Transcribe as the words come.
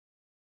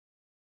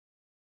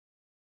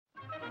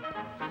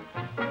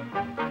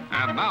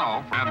And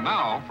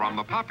now, from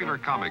the popular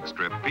comic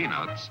strip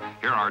Peanuts,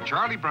 here are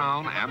Charlie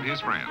Brown and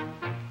his friend.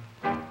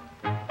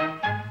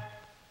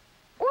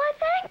 Why,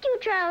 thank you,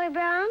 Charlie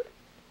Brown.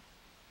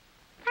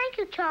 Thank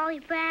you, Charlie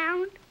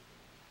Brown.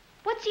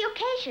 What's the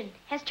occasion?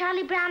 Has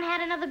Charlie Brown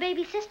had another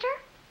baby sister?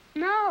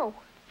 No.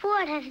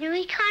 Ford has new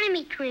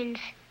economy twins,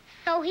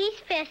 so he's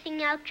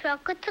passing out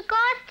chocolate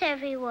cigars to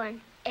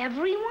everyone.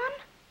 Everyone?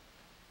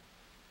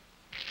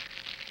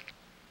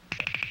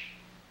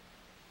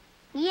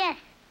 Yes,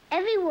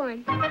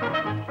 everyone.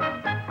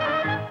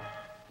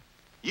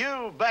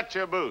 You bet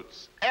your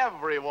boots,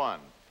 everyone.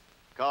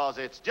 'Cause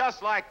it's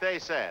just like they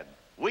said.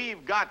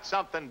 We've got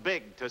something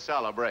big to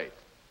celebrate.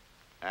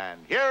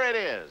 And here it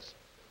is,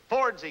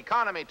 Ford's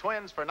economy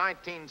twins for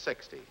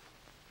 1960.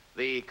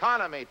 The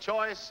economy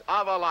choice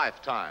of a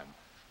lifetime.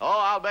 Oh,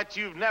 I'll bet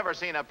you've never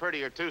seen a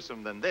prettier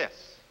twosome than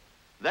this.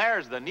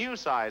 There's the new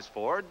size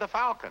Ford, the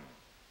Falcon.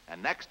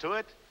 And next to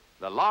it,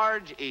 the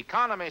large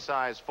economy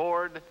size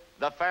Ford,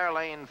 the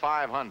Fairlane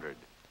 500.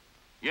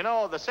 You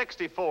know, the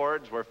 60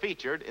 Fords were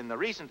featured in the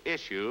recent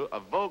issue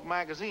of Vogue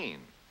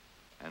magazine.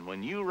 And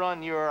when you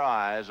run your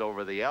eyes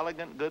over the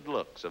elegant good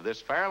looks of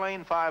this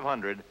Fairlane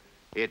 500,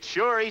 it's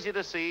sure easy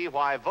to see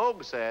why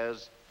Vogue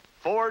says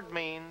Ford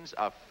means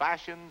a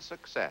fashion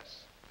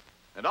success.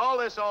 And all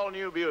this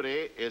all-new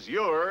beauty is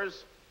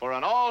yours for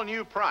an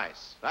all-new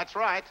price. That's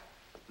right.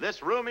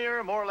 This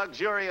roomier, more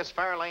luxurious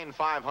Fairlane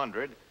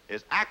 500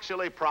 is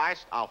actually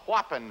priced a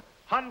whopping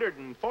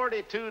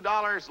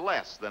 $142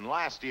 less than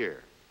last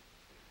year.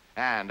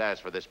 And as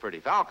for this pretty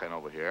Falcon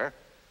over here,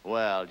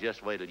 well,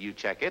 just wait till you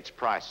check its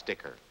price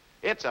sticker.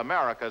 It's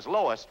America's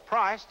lowest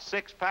priced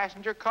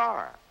six-passenger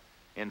car.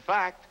 In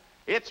fact,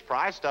 it's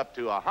priced up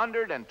to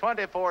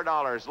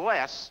 $124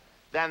 less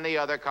than the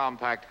other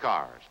compact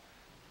cars.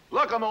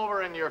 Look 'em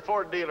over in your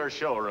Ford dealer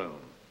showroom.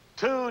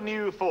 Two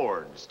new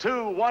Fords,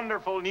 two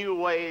wonderful new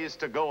ways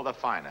to go the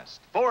finest.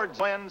 Ford's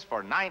twins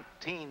for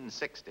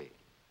 1960.